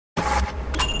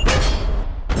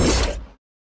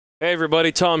Hey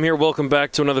everybody, Tom here. Welcome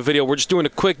back to another video. We're just doing a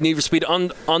quick Need for Speed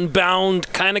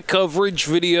Unbound kind of coverage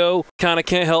video. Kind of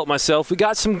can't help myself. We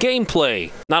got some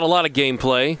gameplay. Not a lot of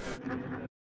gameplay.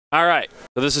 Alright,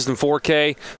 so this is in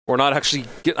 4K. We're not actually...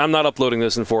 I'm not uploading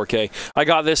this in 4K. I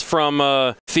got this from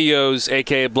Theo's,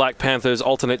 aka Black Panther's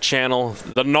alternate channel,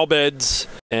 the Knobheads.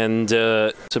 And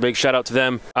so big shout out to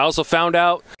them. I also found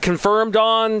out, confirmed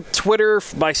on Twitter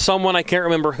by someone, I can't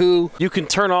remember who, you can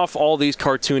turn off all these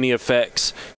cartoony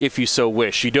effects if you so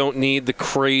wish. You don't need the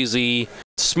crazy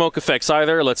smoke effects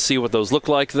either. Let's see what those look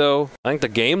like though. I think the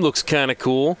game looks kind of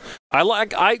cool.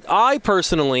 I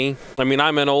personally, I mean,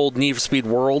 I'm an old Need for Speed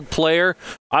World player.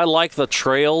 I like the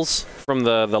trails from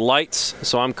the lights,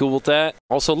 so I'm cool with that.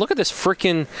 Also, look at this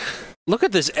freaking, look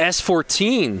at this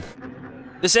S14.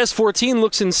 This S14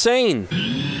 looks insane.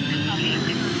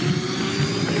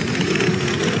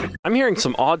 I'm hearing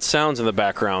some odd sounds in the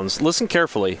backgrounds. Listen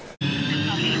carefully.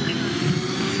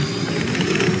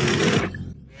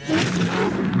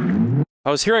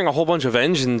 I was hearing a whole bunch of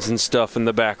engines and stuff in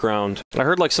the background. I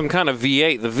heard like some kind of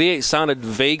V8. The V8 sounded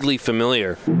vaguely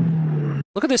familiar.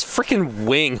 Look at this freaking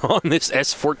wing on this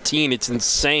S14. It's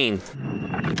insane.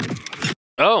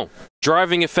 Oh,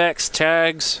 driving effects,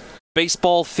 tags,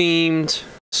 baseball themed,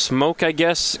 smoke, I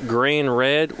guess, gray and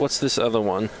red. What's this other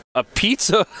one? A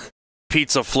pizza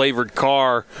flavored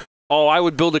car. Oh, I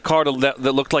would build a car that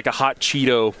looked like a hot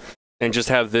Cheeto and just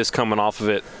have this coming off of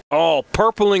it. Oh,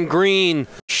 purple and green.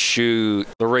 Shoot,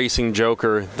 the Racing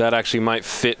Joker. That actually might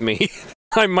fit me.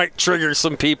 I might trigger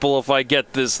some people if I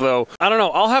get this, though. I don't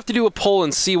know. I'll have to do a poll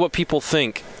and see what people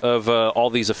think of all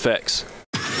these effects.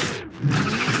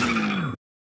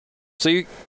 So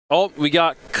oh, we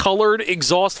got colored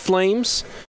exhaust flames.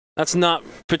 That's not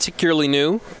particularly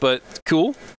new, but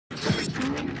cool.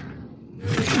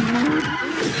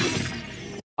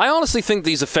 I honestly think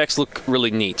these effects look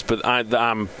really neat, but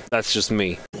that's just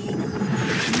me.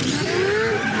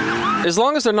 As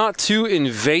long as they're not too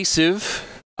invasive,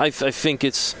 I think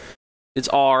it's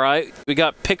alright. We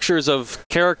got pictures of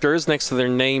characters next to their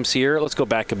names here. Let's go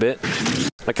back a bit.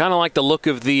 I kind of like the look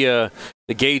of the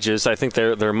gauges. I think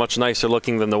they're much nicer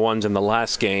looking than the ones in the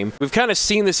last game. We've kind of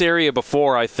seen this area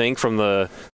before, I think, from the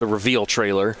reveal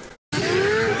trailer.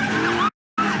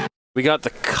 We got the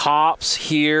cops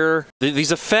here.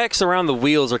 These effects around the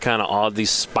wheels are kind of odd, these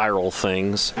spiral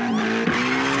things.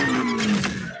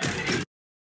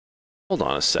 Hold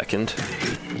on a second.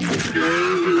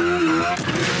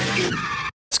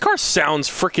 This car sounds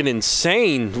freaking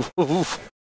insane.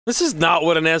 This is not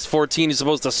what an S14 is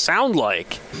supposed to sound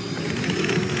like.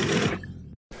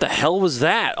 What the hell was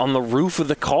that on the roof of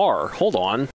the car? Hold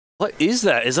on. What is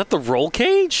that? Is that the roll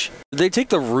cage? Did they take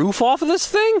the roof off of this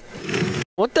thing?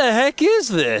 What the heck is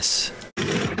this?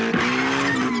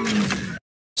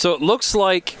 So it looks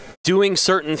like doing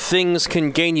certain things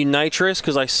can gain you nitrous,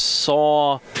 because I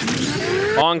saw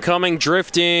oncoming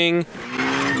drifting.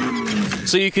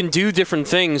 So you can do different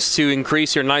things to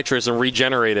increase your nitrous and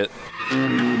regenerate it.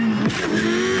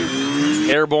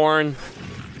 Airborne.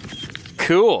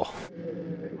 Cool.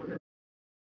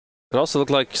 It also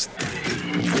looked like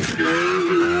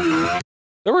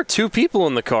there were two people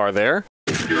in the car there.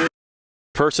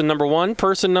 Person number one,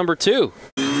 person number two.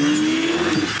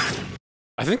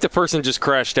 I think the person just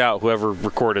crashed out, whoever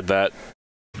recorded that.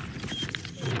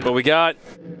 But we got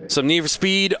some Need for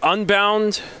Speed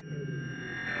Unbound.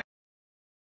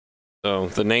 Oh,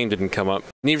 the name didn't come up.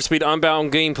 Need for Speed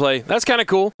Unbound gameplay. That's kind of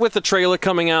cool. With the trailer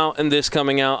coming out and this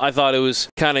coming out, I thought it was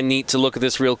kind of neat to look at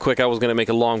this real quick. I was going to make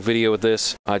a long video with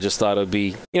this. I just thought it would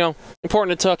be, you know,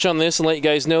 important to touch on this and let you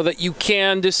guys know that you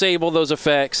can disable those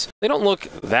effects. They don't look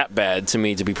that bad to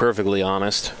me, to be perfectly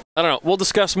honest. I don't know. We'll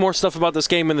discuss more stuff about this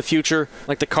game in the future,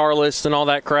 like the car list and all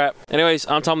that crap. Anyways,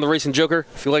 I'm Tom the Racing Joker.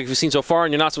 If you like what you've seen so far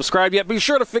and you're not subscribed yet, be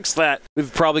sure to fix that.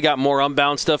 We've probably got more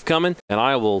Unbound stuff coming, and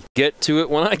I will get to it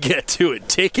when I get to it.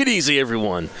 Take it easy,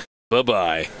 everyone.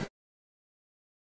 Bye-bye.